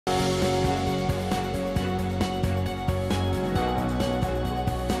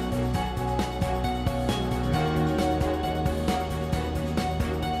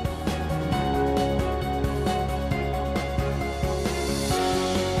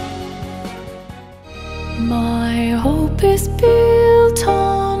My hope is built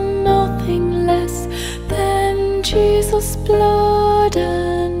on nothing less than Jesus' blood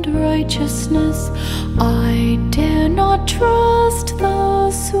and righteousness. I dare not trust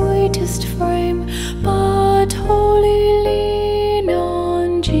the sweetest frame, but wholly lean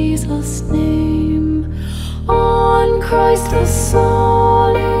on Jesus' name. On Christ the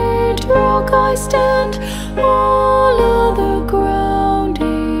solid rock I stand, all other ground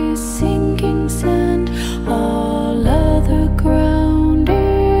is sinking sand. All other ground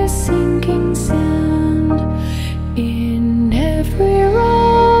is sinking sand. In every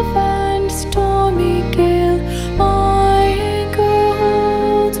rough and stormy gale, my anchor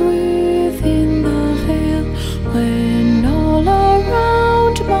holds within the veil. When all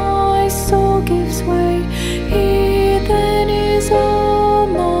around my soul gives way, He then is all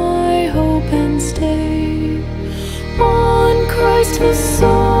my hope and stay. On Christ the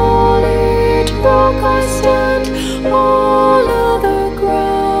solid rock I stand, all other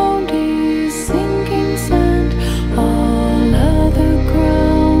ground is sinking sand. All other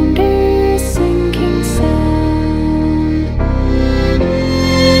ground is sinking sand.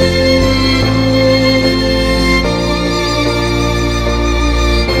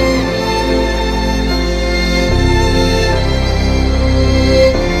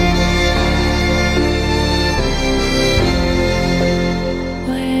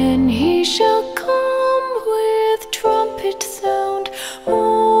 When He shall come with trumpet sound,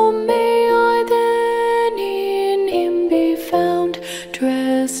 oh, may I then in Him be found,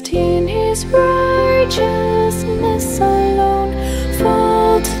 dressed in His righteousness alone,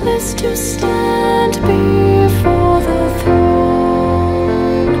 faultless to stand before the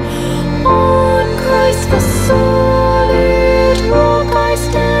throne. On Christ the solid rock I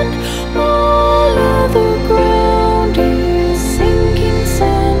stand, all other ground is sinking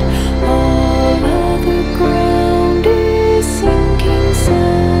sand. All other ground is sinking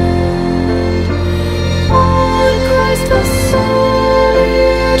sand. On Christ the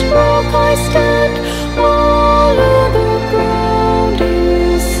solid rock I stand, all other ground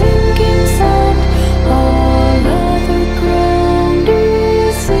is sinking sand. All other ground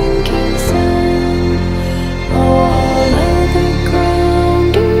is sinking sand. All other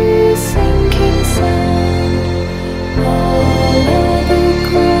ground is sinking sand. All other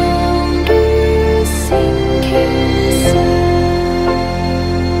ground is sinking sand.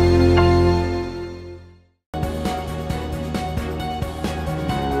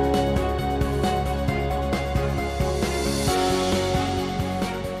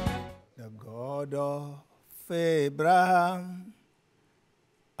 The God of Abraham,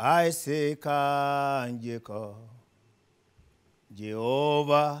 Isaac, and Jacob.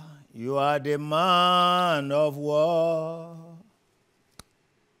 Jehovah, you are the man of war.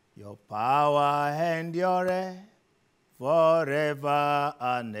 Your power endureth forever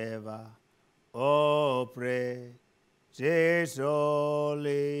and ever. Oh, praise His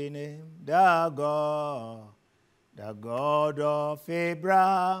holy name. The God of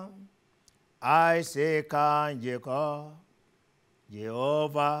Abraham, Isaac, and Jacob.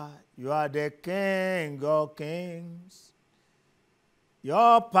 Jehovah, you are the King of kings.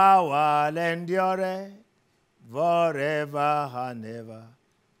 Your power endureth forever and ever.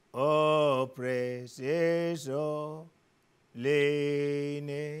 Oh, praise His holy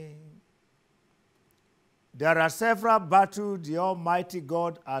name. There are several battles the Almighty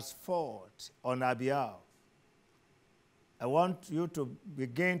God has fought on our behalf. I want you to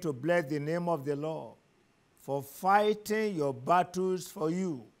begin to bless the name of the Lord for fighting your battles for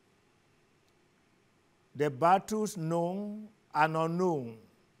you. The battles known and unknown.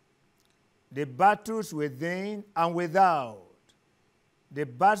 The battles within and without. The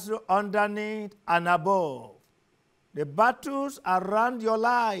battle underneath and above. The battles around your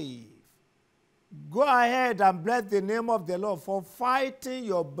life. Go ahead and bless the name of the Lord for fighting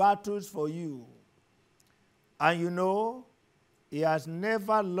your battles for you. And you know, He has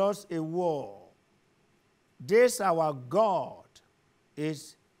never lost a war. This our God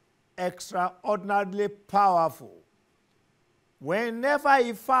is extraordinarily powerful. Whenever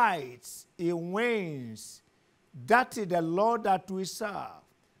He fights, He wins. That is the Lord that we serve.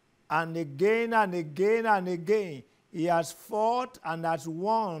 And again and again and again, He has fought and has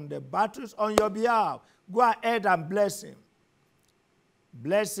won the battles on your behalf. Go ahead and bless Him.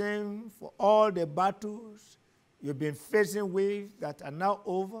 Bless Him for all the battles you've been facing with that are now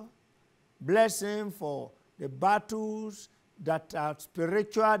over. Bless Him for the battles that are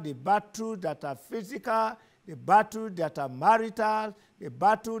spiritual, the battles that are physical, the battles that are marital, the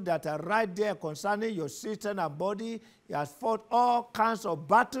battles that are right there concerning your system and body. He has fought all kinds of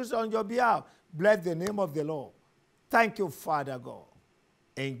battles on your behalf. Bless the name of the Lord. Thank you, Father God.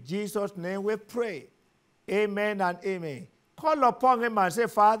 In Jesus' name we pray. Amen and amen. Call upon him and say,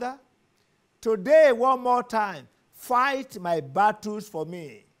 Father, today one more time, fight my battles for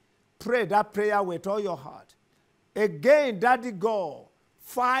me. Pray that prayer with all your heart. Again, Daddy God,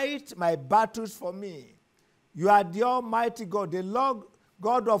 fight my battles for me. You are the Almighty God, the Lord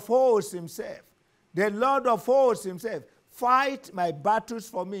God of hosts himself. The Lord of hosts himself. Fight my battles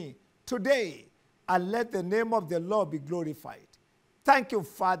for me today, and let the name of the Lord be glorified. Thank you,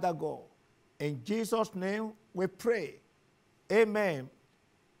 Father God. In Jesus' name we pray. Amen.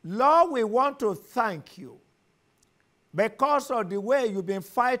 Lord, we want to thank you because of the way you've been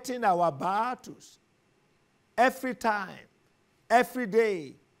fighting our battles. Every time, every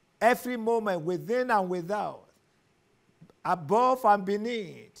day, every moment, within and without, above and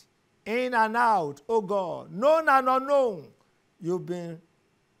beneath, in and out, oh God, known and unknown, you've been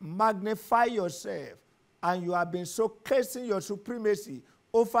magnifying yourself, and you have been showcasing your supremacy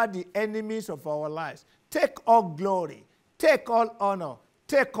over the enemies of our lives. Take all glory, take all honor,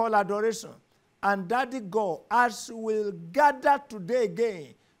 take all adoration. And Daddy God, as we'll gather today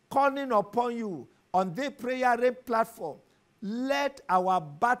again, calling upon you on the prayer platform, let our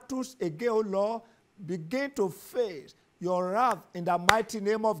battles again, oh Lord, begin to face your wrath in the mighty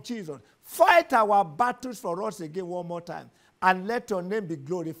name of Jesus. Fight our battles for us again one more time, and let your name be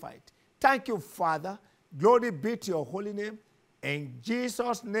glorified. Thank you, Father. Glory be to your holy name. In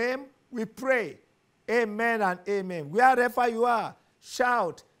Jesus' name we pray. Amen and amen. Wherever you are,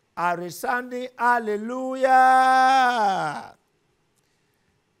 shout a resounding hallelujah.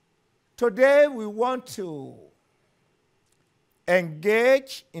 Today we want to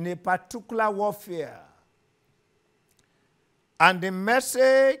engage in a particular warfare. And the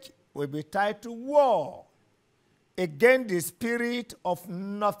message will be titled War Against the Spirit of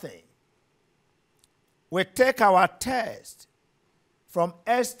Nothing. We take our text from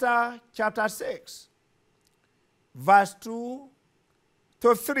Esther chapter 6, verse 2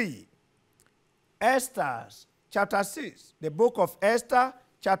 to 3. Esther chapter 6, the book of Esther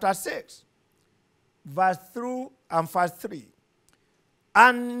chapter 6, verse 2 and verse 3.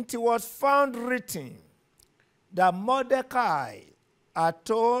 And it was found written that Mordecai had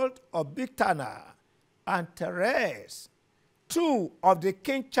told of Bigthana and Teres, two of the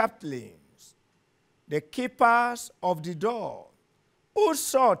king's chaplains, the keepers of the door, who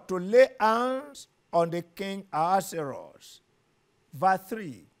sought to lay hands on the king Ahasuerus. Verse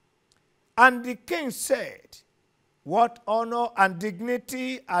 3. And the king said, what honor and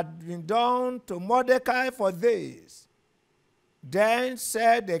dignity had been done to Mordecai for this? Then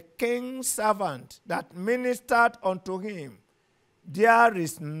said the king's servant that ministered unto him, there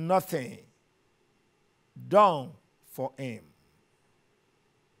is nothing done for him.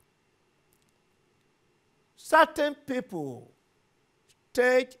 Certain people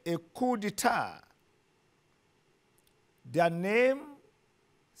take a coup d'etat. Their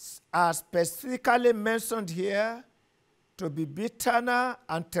names are specifically mentioned here to be Bigthana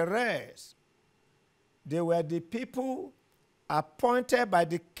and Teres. They were the people appointed by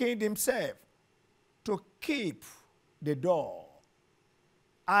the king himself to keep the door.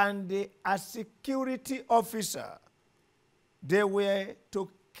 And as security officer, they were to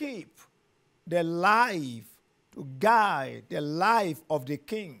keep the life, to guide the life of the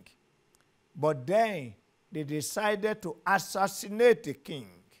king. But then they decided to assassinate the king.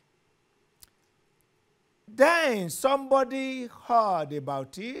 Then somebody heard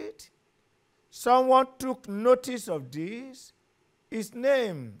about it. Someone took notice of this. His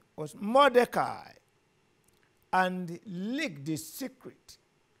name was Mordecai, and leaked the secret.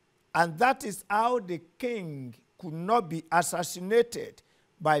 And that is how the king could not be assassinated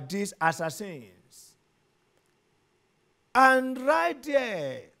by these assassins. And right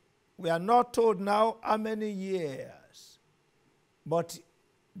there, we are not told now how many years, but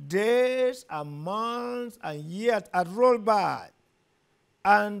days and months and years had rolled by,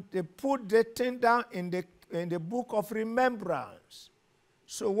 and they put the thing down in the book of remembrance.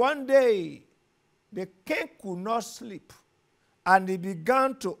 So one day, the king could not sleep, and he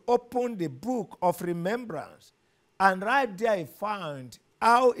began to open the book of remembrance. And right there he found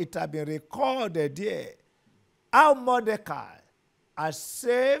how it had been recorded there, how Mordecai has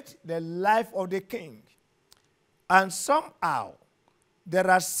saved the life of the king. And somehow, there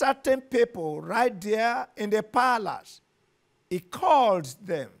are certain people right there in the palace. He called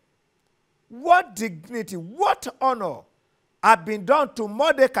them. What dignity, what honor had been done to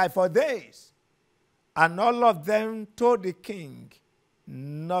Mordecai for this? And all of them told the king,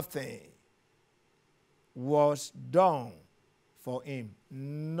 nothing was done for him.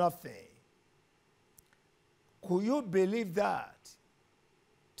 Nothing. Could you believe that?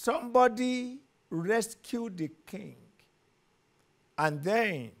 Somebody rescued the king, and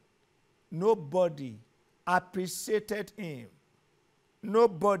then nobody appreciated him.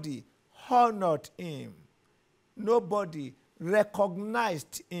 Nobody honored him. Nobody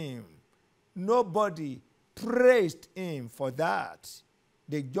recognized him. Nobody praised him for that.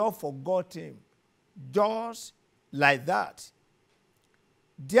 They just forgot him. Just like that.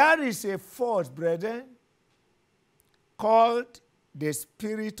 There is a force, brethren, called the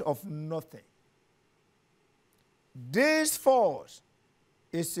spirit of nothing. This force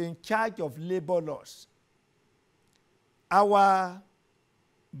is in charge of labor laws. Our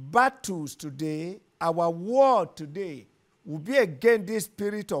battles today, our war today, will be against this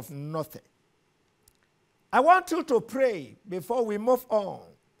spirit of nothing. I want you to pray before we move on,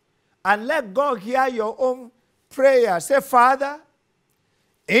 and let God hear your own prayer. Say, Father,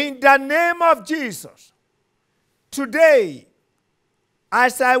 in the name of Jesus, today,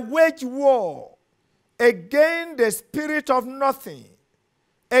 as I wage war against the spirit of nothing,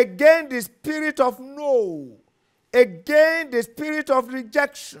 against the spirit of no, against the spirit of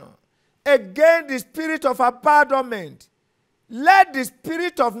rejection, against the spirit of abandonment, let the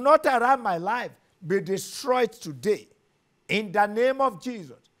spirit of not around my life be destroyed today. In the name of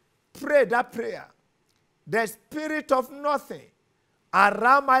Jesus, pray that prayer. The spirit of nothing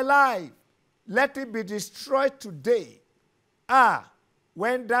around my life, let it be destroyed today.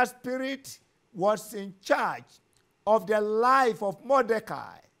 When that spirit was in charge of the life of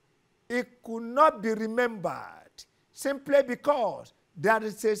Mordecai, it could not be remembered simply because there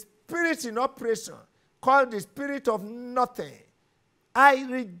is a spirit in operation called the spirit of nothing. I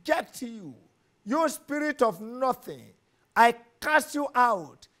reject you, you spirit of nothing. I cast you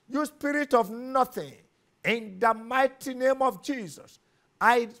out, you spirit of nothing. In the mighty name of Jesus,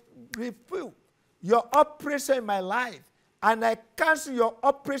 I rebuke your operation in my life, and I cancel your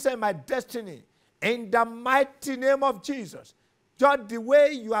operation in my destiny. In the mighty name of Jesus, just the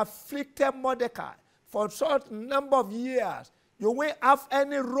way you afflicted Mordecai for such number of years, you won't have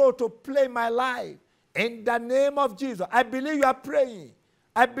any role to play in my life. In the name of Jesus, I believe you are praying.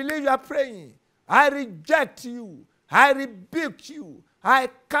 I believe you are praying. I reject you. I rebuke you. I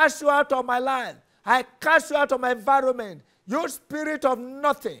cast you out of my life. I cast you out of my environment. You spirit of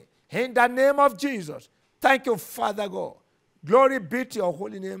nothing. In the name of Jesus. Thank you, Father God. Glory be to your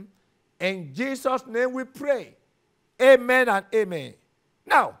holy name. In Jesus' name we pray. Amen and amen.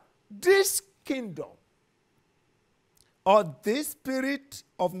 Now, this kingdom, or this spirit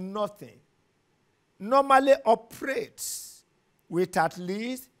of nothing, normally operates with at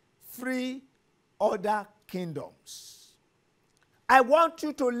least 3 other kingdoms. I want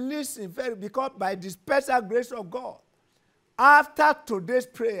you to listen because by the special grace of God, after today's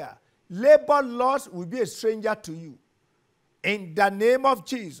prayer, labor laws will be a stranger to you. In the name of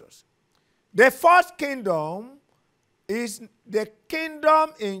Jesus. The first kingdom is the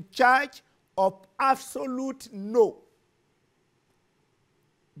kingdom in charge of absolute no.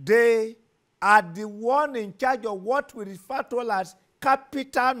 They are the one in charge of what we refer to as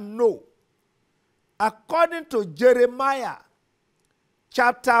capital no. According to Jeremiah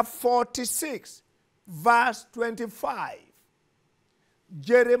chapter 46, verse 25.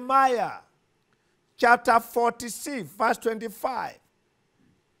 Jeremiah chapter 46, verse 25.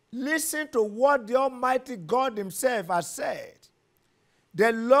 Listen to what the Almighty God himself has said.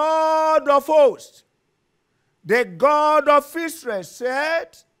 The Lord of hosts, the God of Israel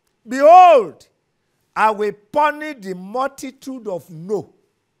said, behold, I will punish the multitude of no.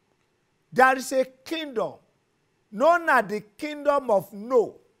 There is a kingdom known as the kingdom of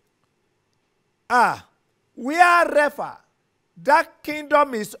no. Wherever that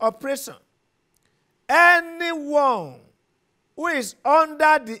kingdom is operation, anyone who is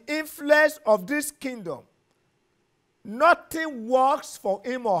under the influence of this kingdom, nothing works for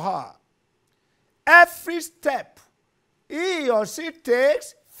him or her. Every step he or she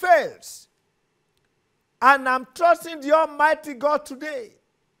takes fails. And I'm trusting the Almighty God today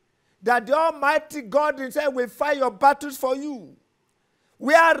that the Almighty God himself will fight your battles for you.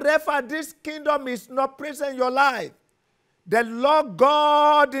 Wherever this kingdom is not present in your life, the Lord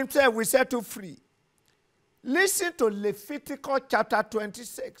God himself will set you free. Listen to Leviticus chapter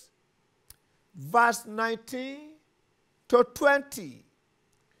 26, verse 19 to 20.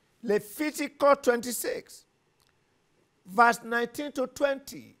 Leviticus 26, verse 19 to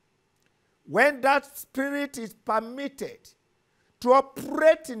 20. When that spirit is permitted to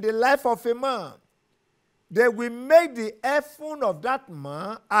operate in the life of a man, they will make the heaven of that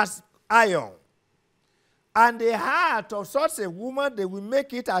man as iron. And the heart of such a woman, they will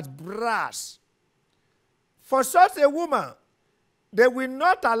make it as brass. For such a woman, they will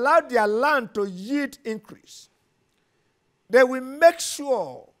not allow their land to yield increase. They will make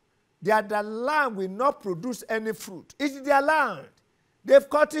sure that the land will not produce any fruit. It's their land. They've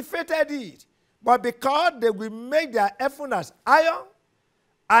cultivated it. But because they will make their effort as iron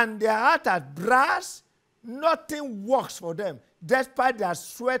and their heart as brass, nothing works for them, despite their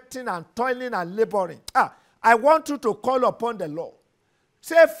sweating and toiling and laboring. I want you to call upon the Lord.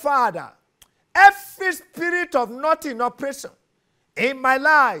 Say, Father, every spirit of not in operation in my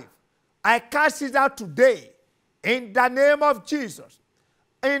life, I cast it out today in the name of Jesus.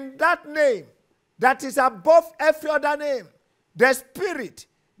 In that name that is above every other name, the spirit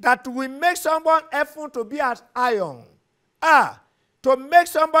that will make someone effort to be as iron, to make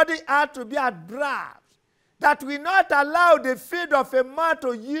somebody out to be as brass, that will not allow the field of a man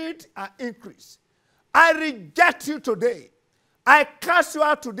to yield an increase. I reject you today. I cast you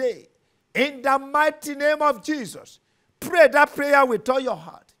out today in the mighty name of Jesus. Pray that prayer with all your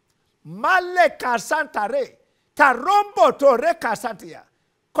heart. Maleka santare, tarombo tore kasatia.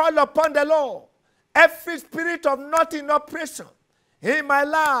 Call upon the Lord. Every spirit of not in operation in my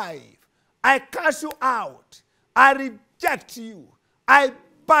life, I cast you out. I reject you. I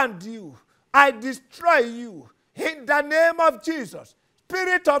ban you. I destroy you. In the name of Jesus.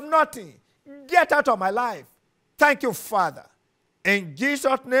 Spirit of nothing, get out of my life. Thank you, Father. In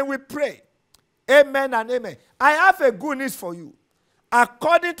Jesus' name we pray. Amen and amen. I have a good news for you.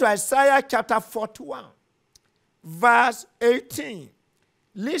 According to Isaiah chapter 41, verse 18.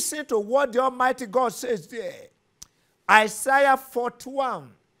 Listen to what the Almighty God says there. Isaiah 41,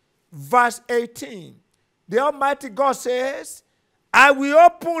 verse 18. The Almighty God says, I will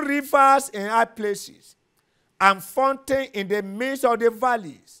open rivers in high places and fountains in the midst of the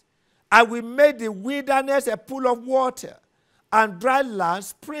valleys. I will make the wilderness a pool of water and dry land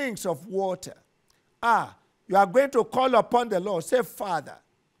springs of water. You are going to call upon the Lord. Say, Father,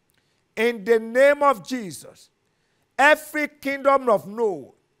 in the name of Jesus, every kingdom of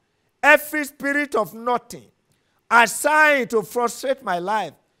no, every spirit of nothing assigned to frustrate my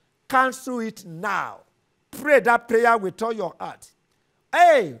life, cancel it now. Pray that prayer with all your heart.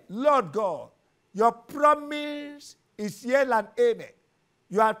 Hey, Lord God, your promise is yea and amen.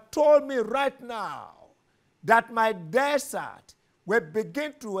 You have told me right now that my desert will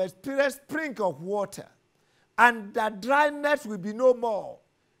begin to experience spring of water, and that dryness will be no more.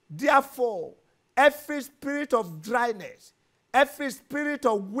 Therefore, every spirit of dryness, every spirit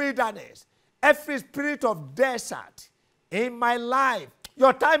of wilderness, every spirit of desert in my life,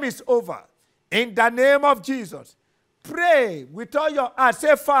 your time is over. In the name of Jesus, pray with all your heart.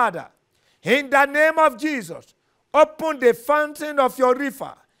 Say, Father, in the name of Jesus, open the fountain of your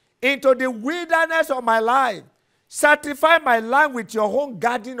river into the wilderness of my life. Sanctify my land with your own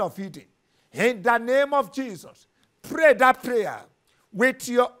garden of Eden. In the name of Jesus, pray that prayer with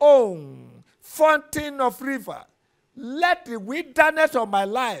your own fountain of river. Let the wilderness of my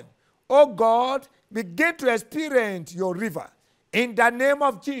life, oh God, begin to experience your river. In the name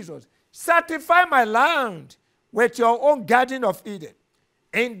of Jesus, sanctify my land with your own garden of Eden.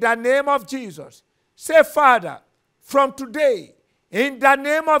 In the name of Jesus, say, Father, from today, in the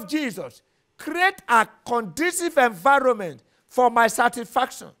name of Jesus, create a conducive environment for my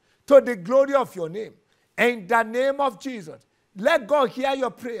satisfaction to the glory of your name. In the name of Jesus, let God hear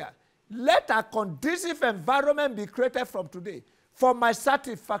your prayer. Let a conducive environment be created from today for my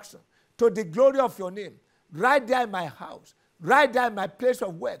satisfaction to the glory of your name. Right there in my house, right there in my place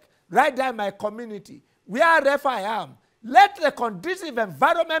of work, right there in my community, wherever I am, let the conducive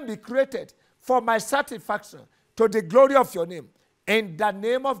environment be created for my satisfaction to the glory of your name. In the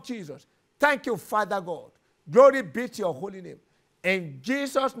name of Jesus. Thank you, Father God. Glory be to your holy name. In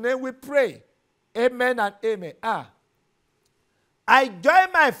Jesus' name we pray. Amen and amen. I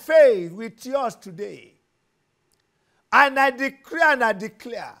join my faith with yours today. And I decree and I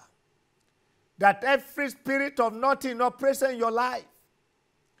declare that every spirit of nothing not present in your life,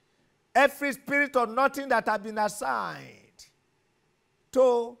 every spirit of nothing that has been assigned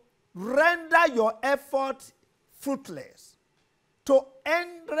to render your effort fruitless, to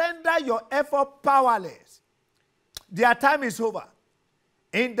render your effort powerless, their time is over.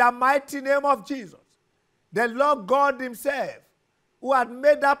 In the mighty name of Jesus, the Lord God himself, who had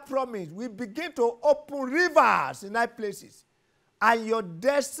made that promise, will begin to open rivers in high places, and your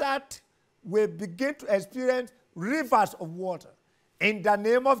desert will begin to experience rivers of water. In the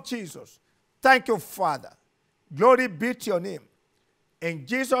name of Jesus. Thank you, Father. Glory be to your name. In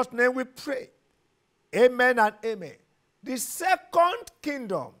Jesus' name we pray. Amen and amen. The second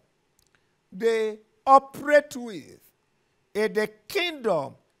kingdom they operate with is the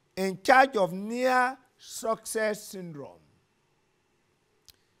kingdom in charge of near success syndrome.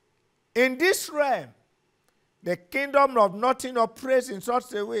 In this realm, the kingdom of nothing operates in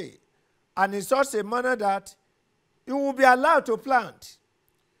such a way and in such a manner that you will be allowed to plant.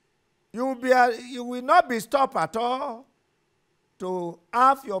 You will not be stopped at all to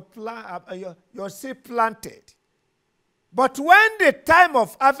have your seed planted. But when the time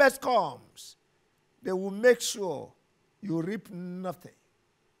of harvest comes, they will make sure you reap nothing.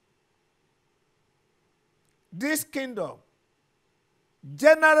 This kingdom,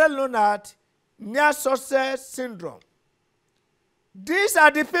 generally known as near success syndrome, these are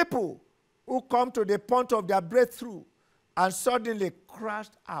the people who come to the point of their breakthrough and suddenly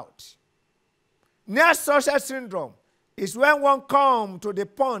crashed out. Near success syndrome is when one comes to the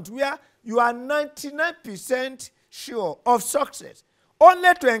point where you are 99% sure of success,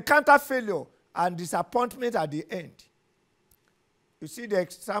 only to encounter failure and disappointment at the end. You see the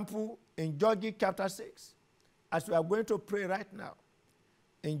example in Judges chapter 6, as we are going to pray right now.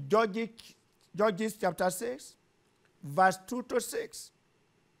 In Judges chapter 6, verse 2 to 6,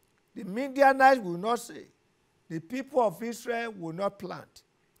 the Midianites will not say, the people of Israel will not plant.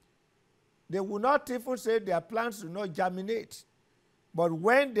 They will not even say their plants will not germinate. But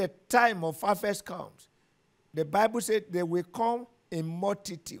when the time of harvest comes, the Bible said they will come in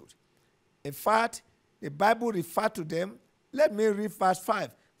multitude. In fact, the Bible refers to them. Let me read verse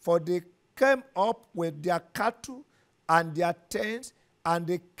 5. For they came up with their cattle and their tents, and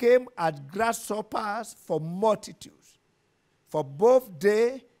they came as grasshoppers for multitudes. For both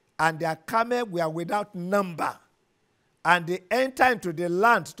they and their camels were without number. And they entered into the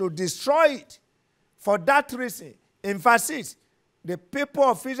land to destroy it. For that reason, in verse 6, the people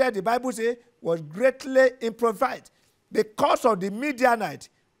of Israel, the Bible says, was greatly impoverished because of the Midianites,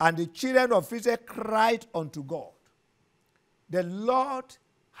 and the children of Israel cried unto God. The Lord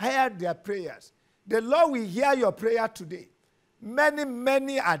heard their prayers. The Lord will hear your prayer today. Many,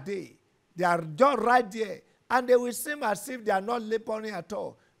 many are they. They are just right there. And they will seem as if they are not laboring at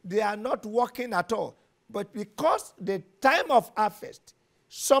all. They are not working at all. But because the time of harvest,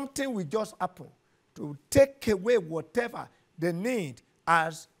 something will just happen to take away whatever they need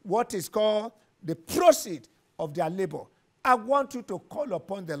as what is called the proceed of their labor. I want you to call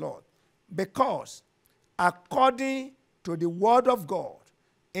upon the Lord, because according to the word of God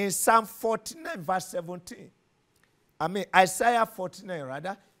in Psalm 49 verse 17, Isaiah 49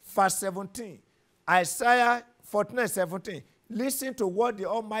 rather, verse 17, Isaiah 49, 17, listen to what the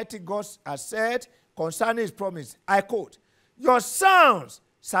Almighty God has said concerning his promise. I quote, your sons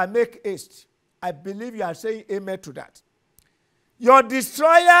shall make haste. I believe you are saying amen to that. Your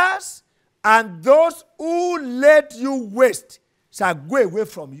destroyers and those who laid you waste shall go away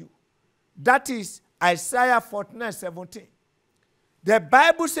from you. That is Isaiah 49, 17. The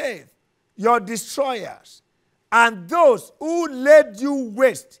Bible says, your destroyers and those who laid you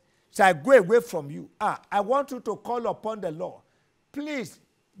waste shall go away from you. I want you to call upon the Lord. Please,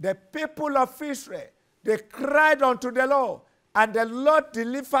 the people of Israel, they cried unto the Lord, and the Lord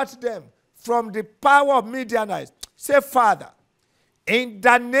delivered them from the power of Midianites. Say, Father, in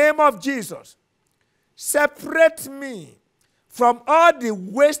the name of Jesus, separate me from all the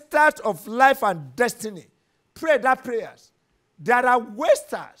wasters of life and destiny. Pray that prayers. There are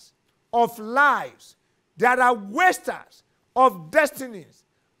wasters of lives. There are wasters of destinies.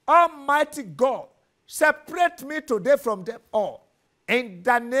 Almighty God, separate me today from them all. In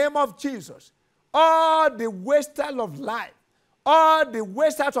the name of Jesus, all the wasters of life, all the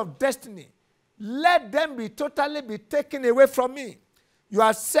wasters of destiny, let them be totally taken away from me. You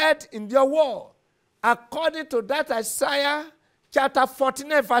have said in your word, according to that Isaiah chapter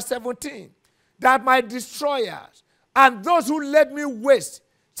 49 verse 17, that my destroyers and those who laid me waste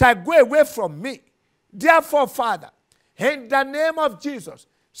shall go away from me. Therefore, Father, in the name of Jesus,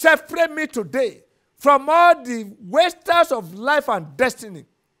 separate me today from all the wasters of life and destiny.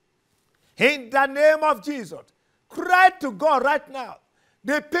 In the name of Jesus, cry to God right now.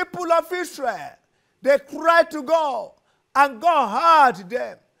 The people of Israel, they cried to God, and God heard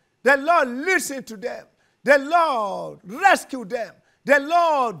them. The Lord listened to them. The Lord rescued them. The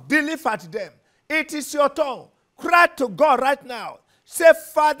Lord delivered them. It is your turn. Cry to God right now. Say,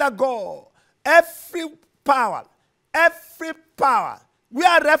 Father God, every power,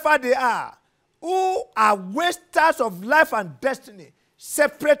 wherever they are, who are wasters of life and destiny,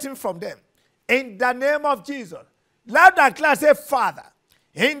 separating from them. In the name of Jesus. Loud and clear, say, Father,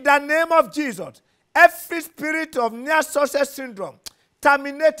 in the name of Jesus, every spirit of near success syndrome,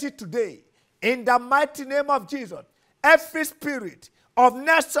 terminate it today. In the mighty name of Jesus, every spirit of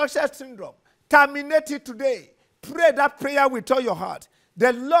near success syndrome, terminate it today. Pray that prayer with all your heart.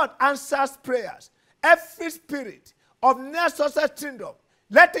 The Lord answers prayers. Every spirit of near success syndrome,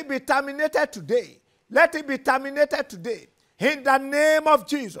 let it be terminated today. Let it be terminated today. In the name of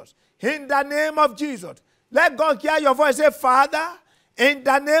Jesus. In the name of Jesus. Let God hear your voice. Say, Father, in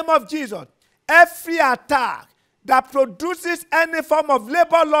the name of Jesus, every attack that produces any form of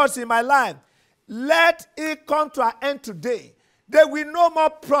labor loss in my life, let it come to an end today. They will no more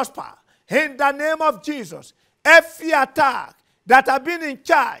prosper. In the name of Jesus, every attack that have been in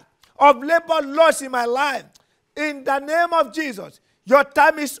charge of labor loss in my life, in the name of Jesus, your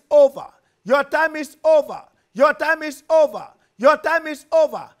time is over. Your time is over. Your time is over. Your time is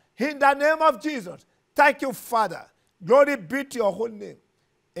over. In the name of Jesus. Thank you, Father. Glory be to your holy name.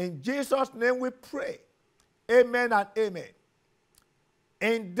 In Jesus' name we pray. Amen and amen.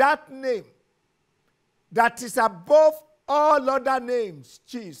 In that name that is above all other names,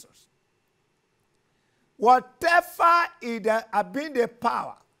 Jesus. Whatever it have been the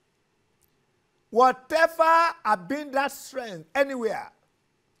power, whatever have been that strength anywhere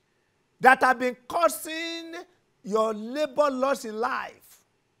that have been causing your labor loss in life,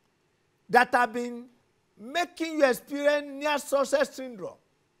 that have been making you experience near success syndrome,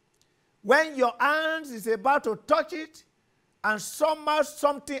 when your hands is about to touch it and somehow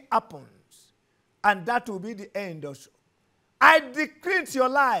something happens, and that will be the end also. I decree into your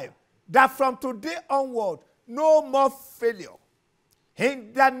life that from today onward, no more failure.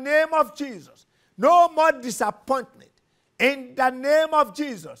 In the name of Jesus, no more disappointment. In the name of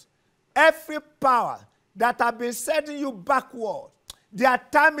Jesus, every power that have been setting you backward, their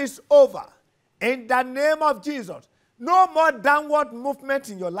time is over. In the name of Jesus, no more downward movement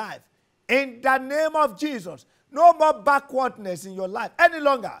in your life. In the name of Jesus, no more backwardness in your life any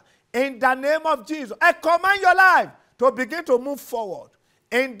longer. In the name of Jesus, I command your life to begin to move forward.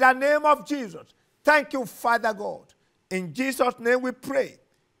 In the name of Jesus, thank you, Father God. In Jesus' name we pray.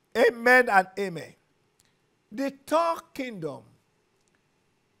 Amen and amen. The third kingdom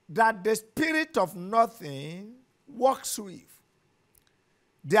that the spirit of nothing works with,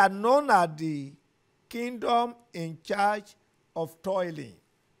 they are known as the kingdom in charge of toiling.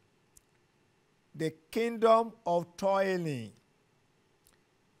 The kingdom of toiling.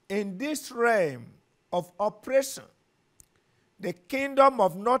 In this realm of operation, the kingdom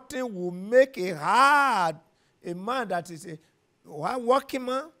of nothing will make it hard a man that is a working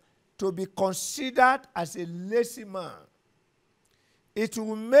man to be considered as a lazy man. It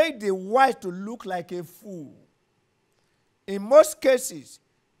will make the wise to look like a fool. In most cases,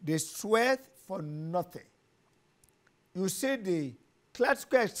 they sweat for nothing. You see the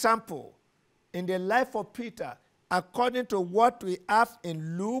classical example in the life of Peter, according to what we have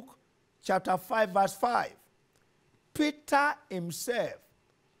in Luke chapter 5, verse 5. Peter himself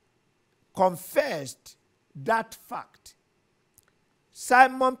confessed that fact.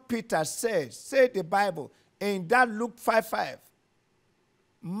 Simon Peter said the Bible in that Luke 5:5,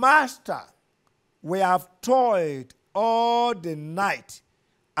 Master, we have toiled all the night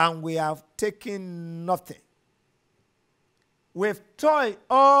and we have taken nothing. We've toiled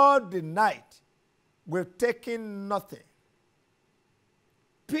all the night. We've taken nothing.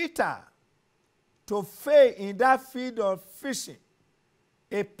 Peter, to fail in that field of fishing,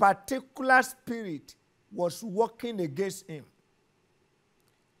 a particular spirit was working against him.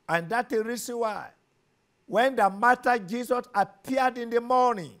 And that's the reason why when the Master Jesus appeared in the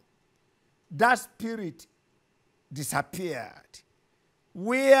morning, that spirit disappeared.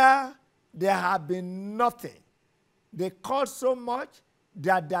 Where there had been nothing, they caught so much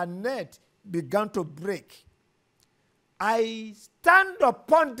that their net began to break. I stand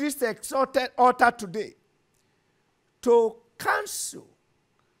upon this exalted altar today to cancel,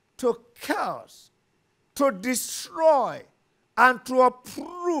 to curse, to destroy, and to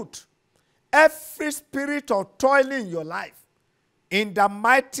uproot every spirit of toiling in your life. In the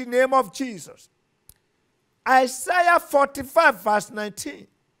mighty name of Jesus. Isaiah 45 verse 19.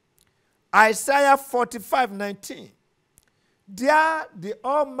 Isaiah 45, 19. There the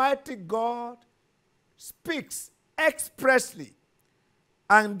Almighty God speaks expressly.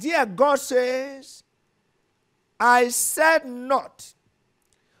 And there God says, I said not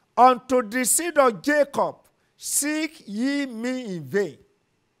unto the seed of Jacob, seek ye me in vain.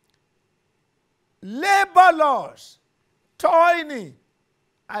 Labor laws, toiling,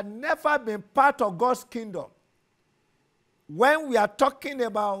 had never been part of God's kingdom. When we are talking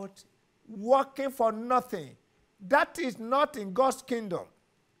about working for nothing, that is not in God's kingdom.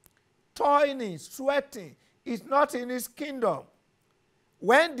 Toiling, sweating is not in his kingdom.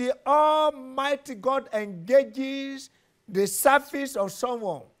 When the Almighty God engages the service of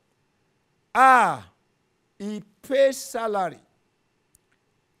someone, he pays salary.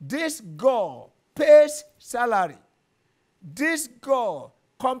 This God pays salary. This God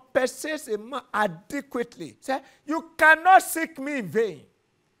compensates a man adequately. Say, you cannot seek me in vain.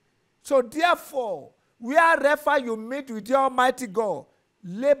 So therefore, wherever you meet with the Almighty God,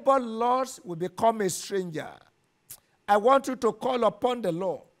 labor loss will become a stranger. I want you to call upon the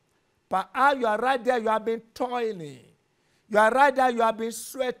Lord. Perhaps you are right there, you have been toiling. You are right there, you have been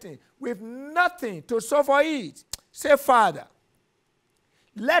sweating with nothing to show for it. Say, Father.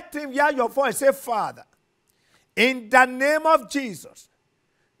 Let him hear your voice. Say, Father, in the name of Jesus,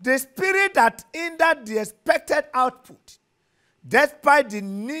 the spirit that hindered the expected output, despite the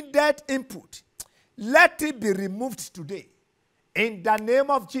needed input, let it be removed today. In the name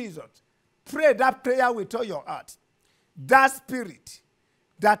of Jesus, pray that prayer with all your heart. That spirit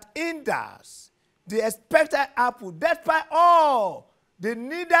that hinders the expected output, despite all the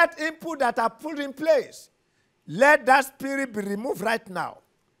needed input that are put in place, let that spirit be removed right now.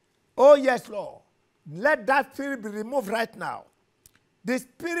 Oh yes, Lord. Let that spirit be removed right now. The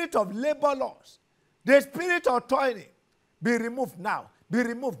spirit of labor loss, the spirit of toiling, be removed now. Be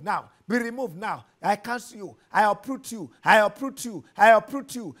removed now. Be removed now. I cancel you. I uproot you. I uproot you. I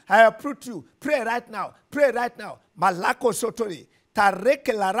uproot you. I uproot you. Pray right now. Pray right now. Malako sotori.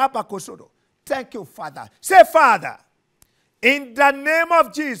 Tareke laraba kosodo. Thank you, Father. Say, Father, in the name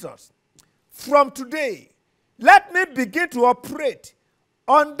of Jesus, from today, let me begin to operate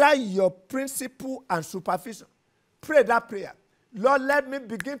under your principle and supervision. Pray that prayer. Lord, let me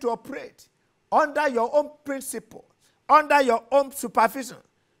begin to operate under your own principle, under your own supervision.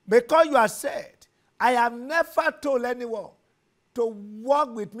 Because you have said, I have never told anyone to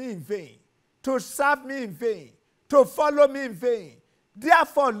walk with me in vain, to serve me in vain, to follow me in vain.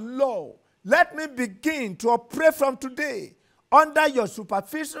 Therefore, Lord, let me begin to operate from today under your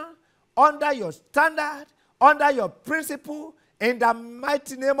supervision, under your standard, under your principle, in the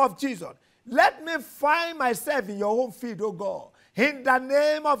mighty name of Jesus. Let me find myself in your home field, oh God. In the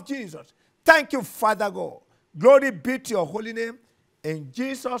name of Jesus. Thank you, Father God. Glory be to your holy name. In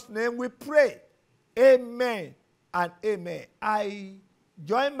Jesus' name we pray. Amen and amen. I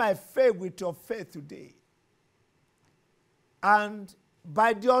join my faith with your faith today. And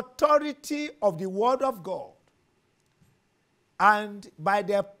by the authority of the word of God, and by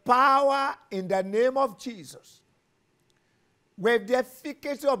the power in the name of Jesus, with the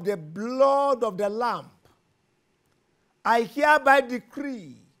efficacy of the blood of the Lamb, I hereby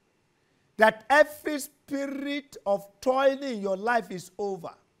decree that every spirit of toiling in your life is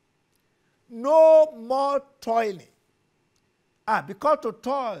over. No more toiling. Because to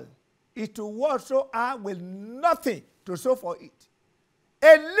toil is to work so hard with nothing to show for it.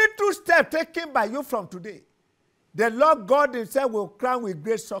 A little step taken by you from today, the Lord God himself will crown with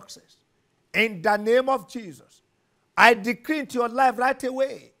great success. In the name of Jesus, I decree into your life right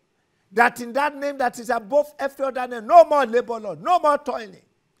away that in that name that is above every other name, no more labor, Lord, no more toiling.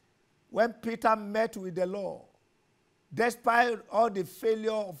 When Peter met with the Lord, despite all the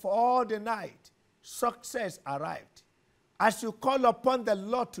failure of all the night, success arrived. As you call upon the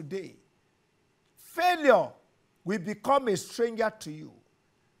Lord today, failure will become a stranger to you.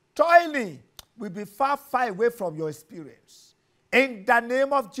 Toiling will be far, far away from your experience. In the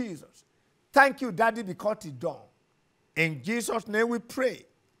name of Jesus, thank you, Daddy, because it's done. In Jesus' name we pray.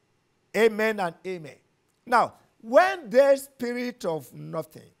 Amen and amen. Now, when the spirit of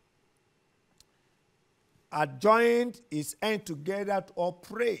nothing are joined its end together to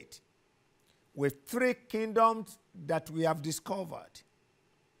operate with three kingdoms that we have discovered,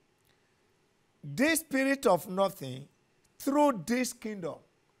 this spirit of nothing, through this kingdom,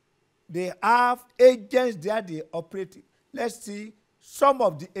 they have agents that they operate. Let's see some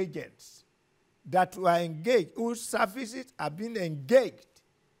of the agents that were engaged, whose services have been engaged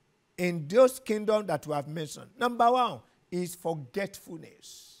in those kingdoms that we have mentioned. Number one is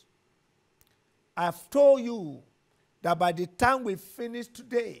forgetfulness. I've told you that by the time we finish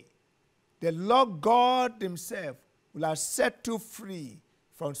today, the Lord God himself will have set you free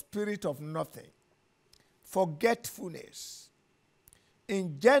from spirit of nothing. Forgetfulness.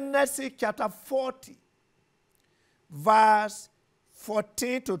 In Genesis chapter 40, verse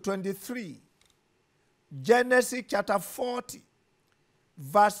 14 to 23. Genesis chapter 40,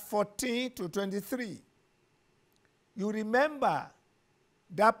 verse 14 to 23. You remember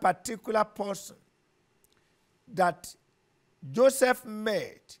that particular person that Joseph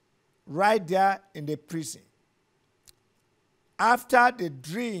met right there in the prison. After the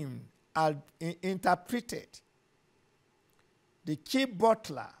dream had been interpreted, the chief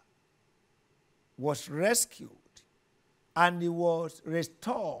butler was rescued and he was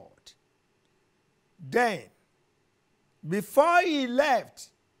restored. Then, before he left,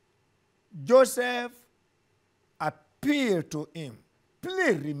 Joseph appealed to him.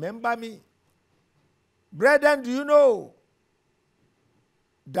 Please remember me. Brethren, do you know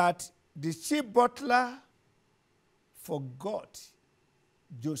that the chief butler forgot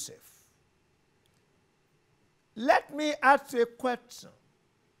Joseph? Let me ask you a question.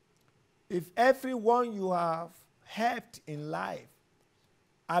 If everyone you have helped in life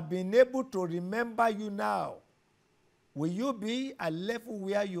have been able to remember you now, will you be at level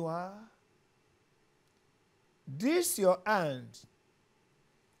where you are? This your hand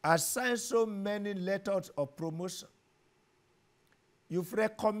has signed so many letters of promotion. You've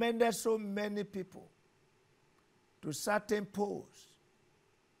recommended so many people to certain posts,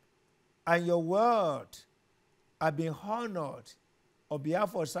 and your word has been honored on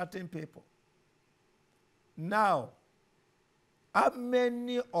behalf of certain people. Now, how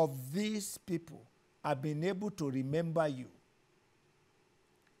many of these people have been able to remember you?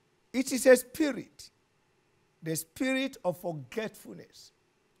 It is a spirit, the spirit of forgetfulness.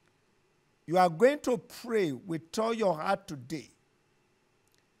 You are going to pray with all your heart today,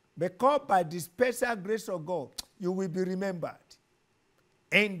 because by the special grace of God, you will be remembered.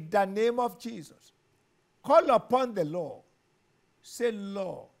 In the name of Jesus, call upon the Lord. Say,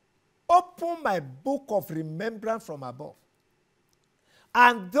 Lord, open my book of remembrance from above.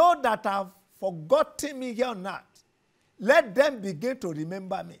 And those that have forgotten me here on earth, let them begin to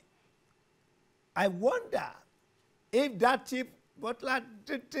remember me. I wonder if that chief butler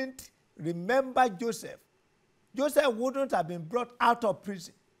didn't remember Joseph, Joseph wouldn't have been brought out of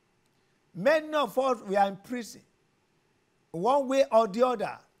prison. Many of us, we are in prison, one way or the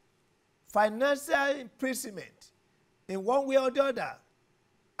other. Financial imprisonment, in one way or the other.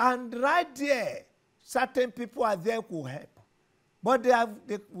 And right there, certain people are there who help. But they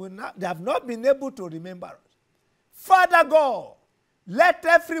have not been able to remember us. Father God, let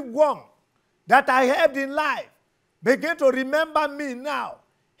everyone that I helped in life begin to remember me now.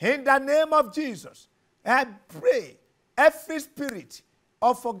 In the name of Jesus, I pray every spirit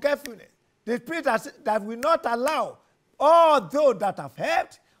of forgetfulness, the spirit that will not allow all those that have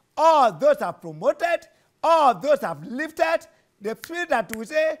helped, all those that have promoted, all those that have lifted, the spirit that will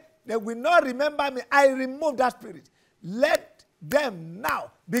say they will not remember me, I remove that spirit. Let them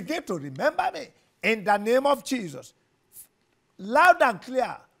now begin to remember me in the name of Jesus. Loud and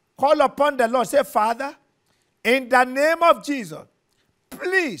clear, call upon the Lord. Say, Father, in the name of Jesus,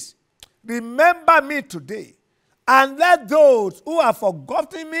 please remember me today, and let those who have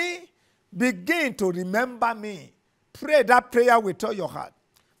forgotten me begin to remember me. Pray that prayer with all your heart.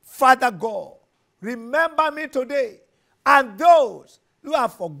 Father God, remember me today, and those who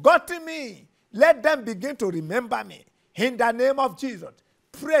have forgotten me, let them begin to remember me. In the name of Jesus,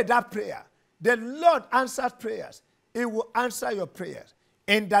 pray that prayer. The Lord answers prayers. He will answer your prayers.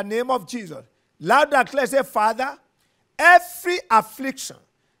 In the name of Jesus, loud and clear, say, Father, every affliction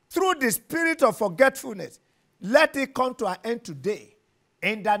through the spirit of forgetfulness, let it come to an end today.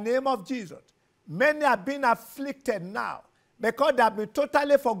 In the name of Jesus. Many have been afflicted now because they have been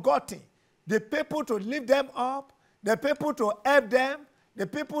totally forgotten. The people to lift them up, the people to help them, the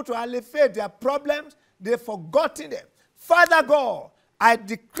people to alleviate their problems, they've forgotten them. Father God, I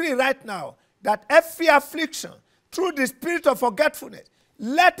decree right now that every affliction through the spirit of forgetfulness,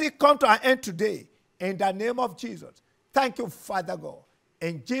 let it come to an end today. In the name of Jesus. Thank you, Father God.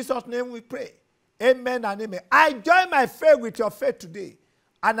 In Jesus' name we pray. Amen and amen. I join my faith with your faith today,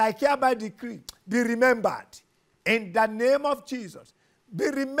 and I hereby decree, be remembered. In the name of Jesus, be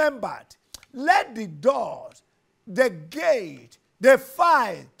remembered. Let the doors, the gate, the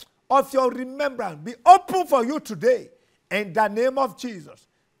file of your remembrance be open for you today. In the name of Jesus.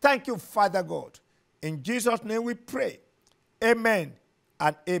 Thank you, Father God. In Jesus' name we pray. Amen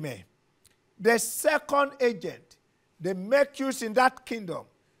and amen. The second agent, they make use in that kingdom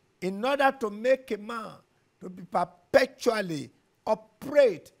in order to make a man to be perpetually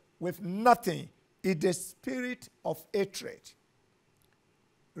operate with nothing, is the spirit of hatred.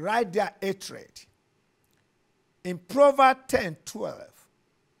 Right there, hatred. In Proverbs 10:12,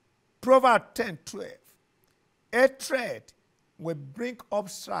 Proverbs 10:12, hatred will bring up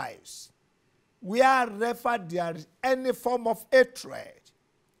strife. Wherever there is any form of hatred,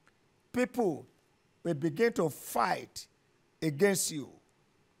 people will begin to fight against you.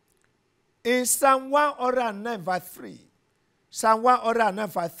 In Psalm 109 verse 3, Psalm 109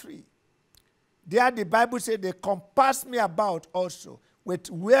 verse 3, there the Bible says, they compassed me about also with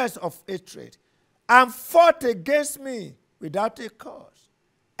words of hatred, and fought against me without a cause.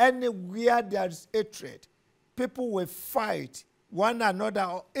 Anywhere there is hatred, people will fight one another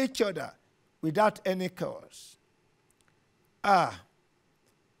or each other without any cause.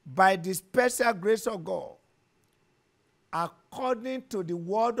 by the special grace of God, according to the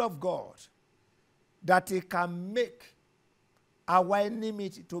word of God, that he can make our enemy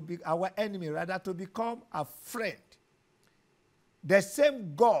to become a friend. The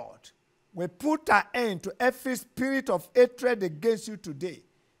same God will put an end to every spirit of hatred against you today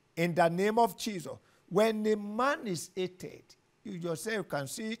in the name of Jesus. When a man is hated, you yourself can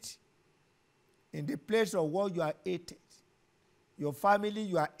see it. In the place of work, you are hated. Your family,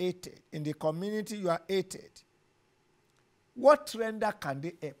 you are hated. In the community, you are hated. What render can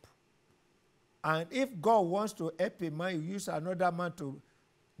they help? And if God wants to help a man, you use another man to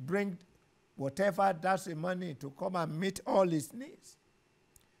bring whatever that's the money to come and meet all his needs.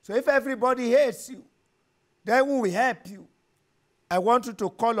 So if everybody hates you, then who will help you? I want you to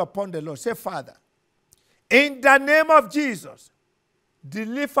call upon the Lord. Say, Father, in the name of Jesus,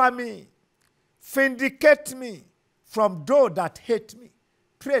 deliver me, vindicate me from those that hate me.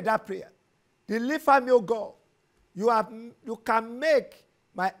 Pray that prayer. Deliver me, O God. You can make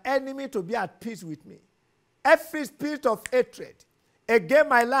my enemy to be at peace with me. Every spirit of hatred against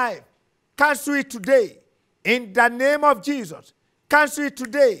my life, cancel it today in the name of Jesus. Cancel it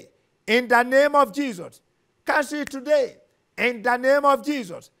today in the name of Jesus. Cancel it today in the name of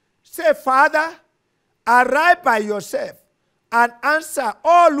Jesus. Say, Father, arise by yourself and answer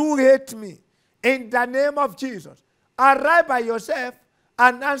all who hate me in the name of Jesus. Arise by yourself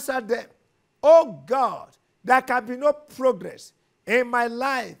and answer them. Oh God, there can be no progress in my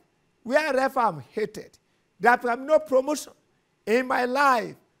life wherever I'm hated. There can be no promotion in my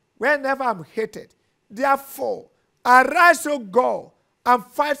life whenever I'm hated. Therefore, arise, O God, and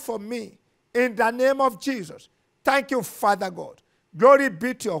fight for me in the name of Jesus. Thank you, Father God. Glory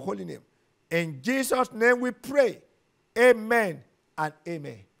be to your holy name. In Jesus' name we pray. Amen and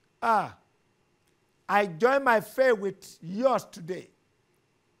amen. I join my faith with yours today.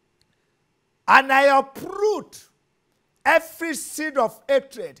 And I uproot every seed of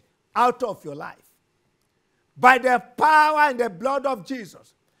hatred out of your life. By the power and the blood of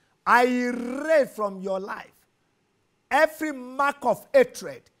Jesus, I erase from your life every mark of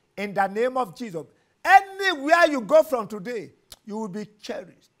hatred in the name of Jesus. Anywhere you go from today, you will be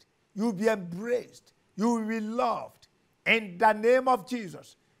cherished. You will be embraced. You will be loved in the name of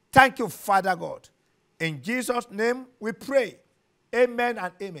Jesus. Thank you, Father God. In Jesus' name we pray. Amen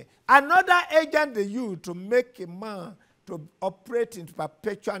and amen. Another agent they use to make a man to operate into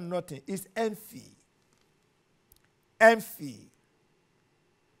perpetual nothing is envy. Envy.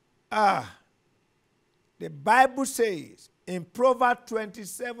 The Bible says in Proverbs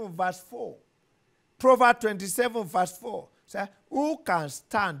 27 verse 4, Proverbs 27 verse 4, says, who can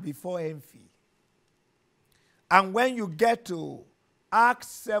stand before envy? And when you get to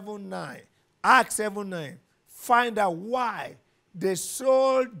Acts 7:9, find out why they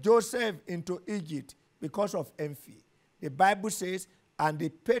sold Joseph into Egypt because of envy. The Bible says, and the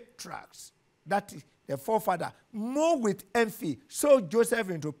patriarchs, that is the forefather, moved with envy, sold Joseph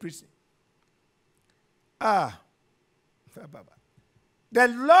into prison. The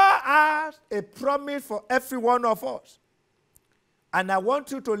Lord has a promise for every one of us. And I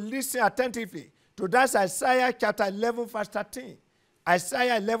want you to listen attentively to that Isaiah chapter 11 verse 13.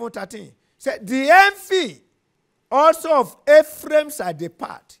 Isaiah 11:13. Said, the envy also of Ephraim shall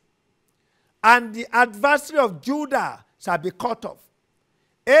depart, and the adversary of Judah shall be cut off.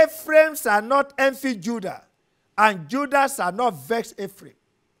 Ephraim shall not envy Judah, and Judah shall not vex Ephraim.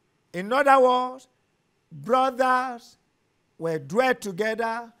 In other words, brothers will dwell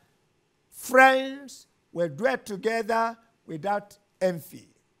together, friends will dwell together without envy.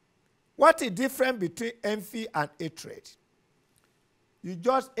 What is the difference between envy and hatred? You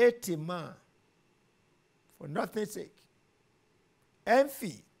just hate a man for nothing's sake.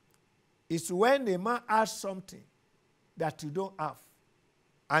 Envy is when a man has something that you don't have,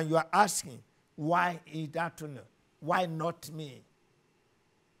 and you are asking, why is that one? Why not me?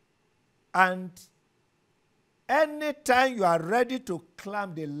 And anytime you are ready to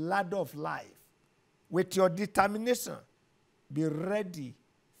climb the ladder of life with your determination, be ready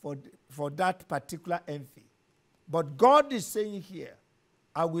for that particular envy. But God is saying here,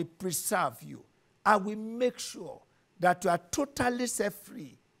 I will preserve you. I will make sure that you are totally set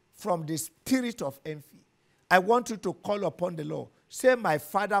free from the spirit of envy. I want you to call upon the Lord. Say, my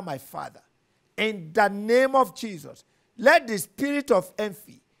Father, in the name of Jesus, let the spirit of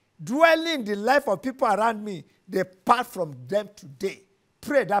envy dwelling in the life of people around me depart from them today.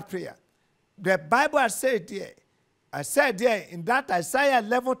 Pray that prayer. The Bible has said there, I said there in that Isaiah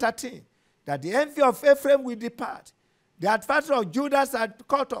 11:13, that the envy of Ephraim will depart. The adversary of Judah shall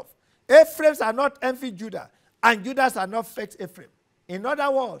cut off. Ephraim shall not envy Judah, and Judah shall not vex Ephraim. In other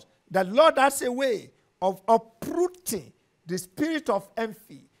words, the Lord has a way of uprooting the spirit of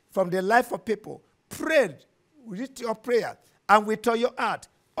envy from the life of people. Pray with your prayer and with all your heart.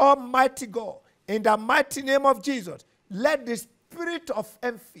 Almighty God, in the mighty name of Jesus, let the spirit of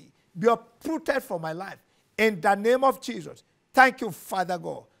envy be uprooted from my life. In the name of Jesus. Thank you, Father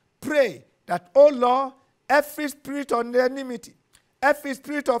God. Pray that, oh Lord, every spirit of enmity, every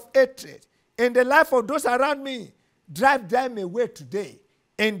spirit of hatred in the life of those around me, drive them away today.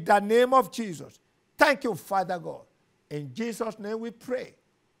 In the name of Jesus. Thank you, Father God. In Jesus' name we pray.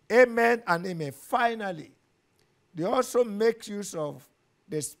 Amen and amen. Finally, they also make use of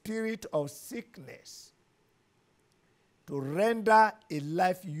the spirit of sickness to render a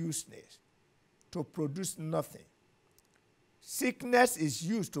life useless, to produce nothing. Sickness is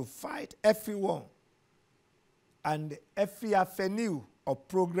used to fight everyone and every avenue of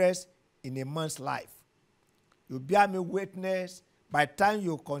progress in a man's life. You bear me witness, by the time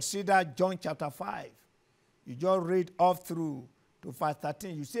you consider John chapter 5, you just read up through to verse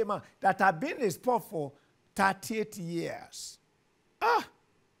 13. You say, man, that I've been in sport for 38 years.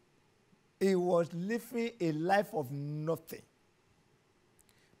 He was living a life of nothing.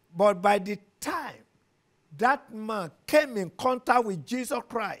 But by the time that man came in contact with Jesus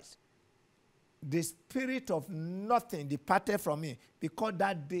Christ, the spirit of nothing departed from him, because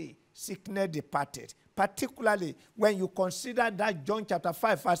that day sickness departed. Particularly when you consider that John chapter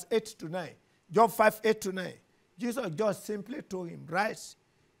 5 verse 8 to 9. John 5, 8 to 9. Jesus just simply told him, rise,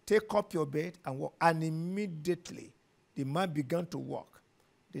 take up your bed and walk. And immediately the man began to walk.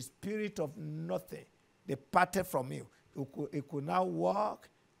 The spirit of nothing departed from him. He could now walk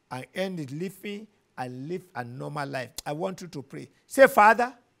and end his living and live a normal life. I want you to pray. Say,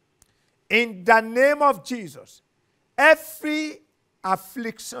 Father, in the name of Jesus, every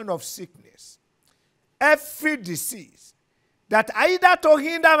affliction of sickness, every disease that either to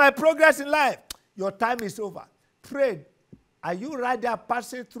hinder my progress in life, your time is over. Pray. Are you right there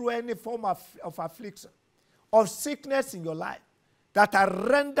passing through any form of affliction, of sickness in your life that have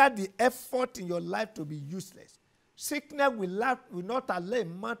rendered the effort in your life to be useless? Sickness will not allow a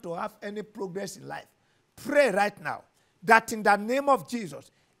man to have any progress in life. Pray right now that in the name of Jesus,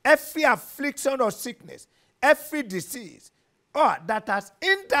 every affliction or sickness, every disease, that has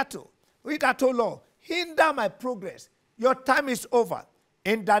hindered, oh Lord, hinder my progress. Your time is over.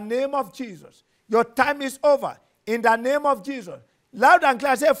 In the name of Jesus. Your time is over. In the name of Jesus. Loud and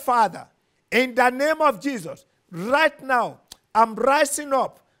clear, say, Father, in the name of Jesus, right now, I'm rising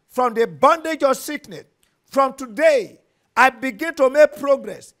up from the bondage of sickness. From today, I begin to make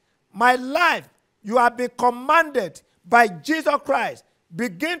progress. My life, you have been commanded by Jesus Christ.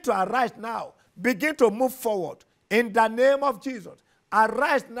 Begin to arise now. Begin to move forward. In the name of Jesus.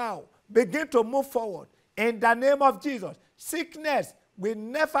 Arise now. Begin to move forward. In the name of Jesus. Sickness will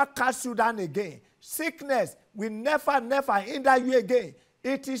never cast you down again. Sickness will never hinder you again.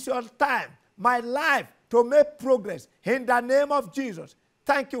 It is your time, my life, to make progress. In the name of Jesus.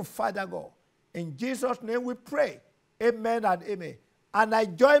 Thank you, Father God. In Jesus' name we pray. Amen and amen. And I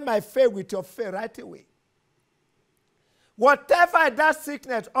join my faith with your faith right away. Whatever that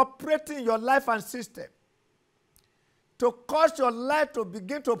sickness operating in your life and system to cause your life to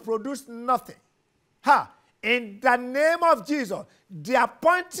begin to produce nothing, in the name of Jesus, the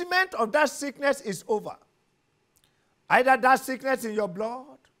appointment of that sickness is over. Either that sickness in your blood,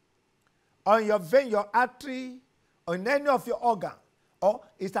 or in your vein, your artery, or in any of your organ, or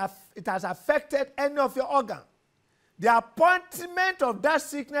it has affected any of your organ. The appointment of that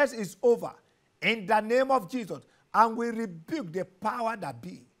sickness is over in the name of Jesus. And we rebuke the power that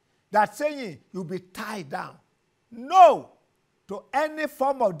be, that saying you'll be tied down. No to any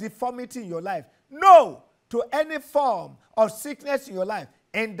form of deformity in your life. No to any form of sickness in your life.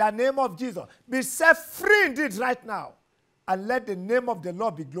 In the name of Jesus. Be set free indeed right now. And let the name of the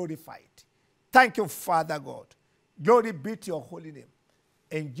Lord be glorified. Thank you, Father God. Glory be to your holy name.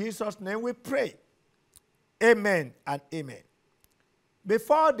 In Jesus' name we pray. Amen and amen.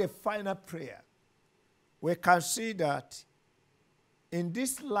 Before the final prayer, we can see that in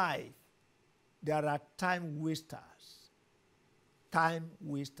this life, there are time wasters. Time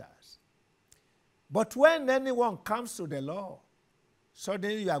wasters. But when anyone comes to the Lord,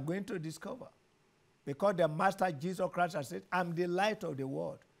 suddenly you are going to discover. Because the Master Jesus Christ has said, I'm the light of the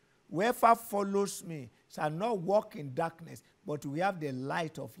world. Whoever follows me shall not walk in darkness, but we have the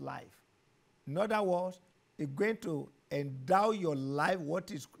light of life. In other words, it's going to endow your life what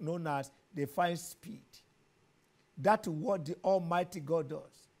is known as divine speed. That's what the Almighty God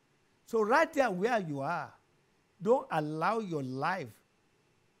does. So right there where you are, don't allow your life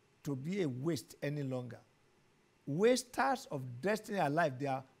to be a waste any longer. wasters of destiny and life, they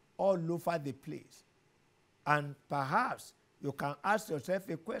are all over the place. And perhaps you can ask yourself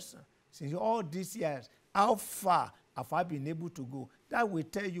a question. Since all these years, how far have I been able to go? That will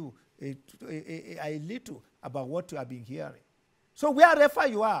tell you a little about what you have been hearing. So wherever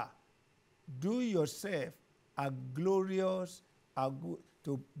you are, do yourself a glorious,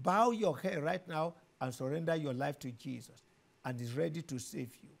 to bow your head right now and surrender your life to Jesus. And he's ready to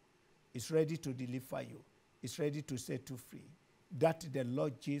save you. He's ready to deliver you. He's ready to set you free. That is the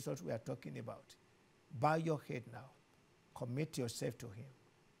Lord Jesus we are talking about. Bow your head now. Commit yourself to him,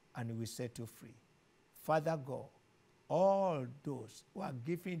 and he will set you free. Father God, all those who are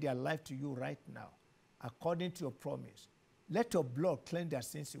giving their life to you right now, according to your promise, let your blood cleanse their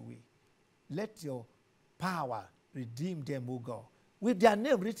sins away. Let your power redeem them, O God, with their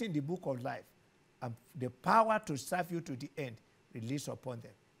name written in the book of life, and the power to serve you to the end release upon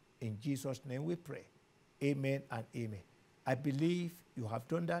them. In Jesus' name we pray. Amen and amen. I believe you have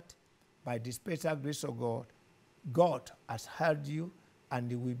done that. By the special grace of God, God has heard you, and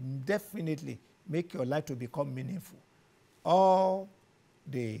he will definitely make your life to become meaningful. All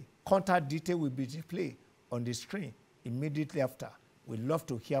the contact detail will be displayed on the screen immediately after. We'd love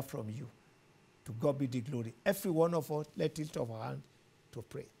to hear from you. To God be the glory. Every one of us, let's lift up our hands to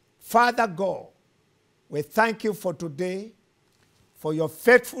pray. Father God, we thank you for today, for your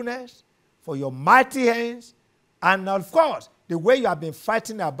faithfulness, for your mighty hands, and of course, the way you have been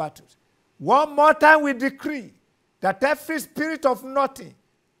fighting our battles. One more time we decree that every spirit of nothing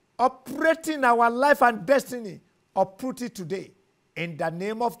operating our life and destiny, uproot it today in the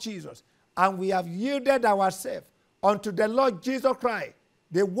name of Jesus. And we have yielded ourselves unto the Lord Jesus Christ,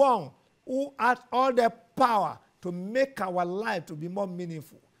 the one who has all the power to make our life to be more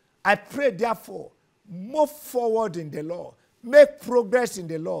meaningful. I pray, therefore, move forward in the Lord, make progress in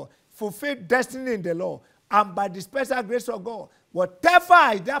the Lord, fulfill destiny in the Lord, and by the special grace of God,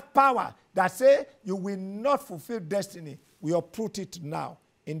 whatever is that power that say you will not fulfill destiny, we uproot it now.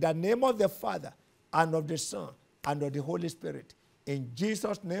 In the name of the Father, and of the Son, and of the Holy Spirit. In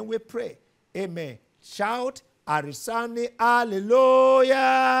Jesus' name we pray. Amen. Shout a resounding hallelujah.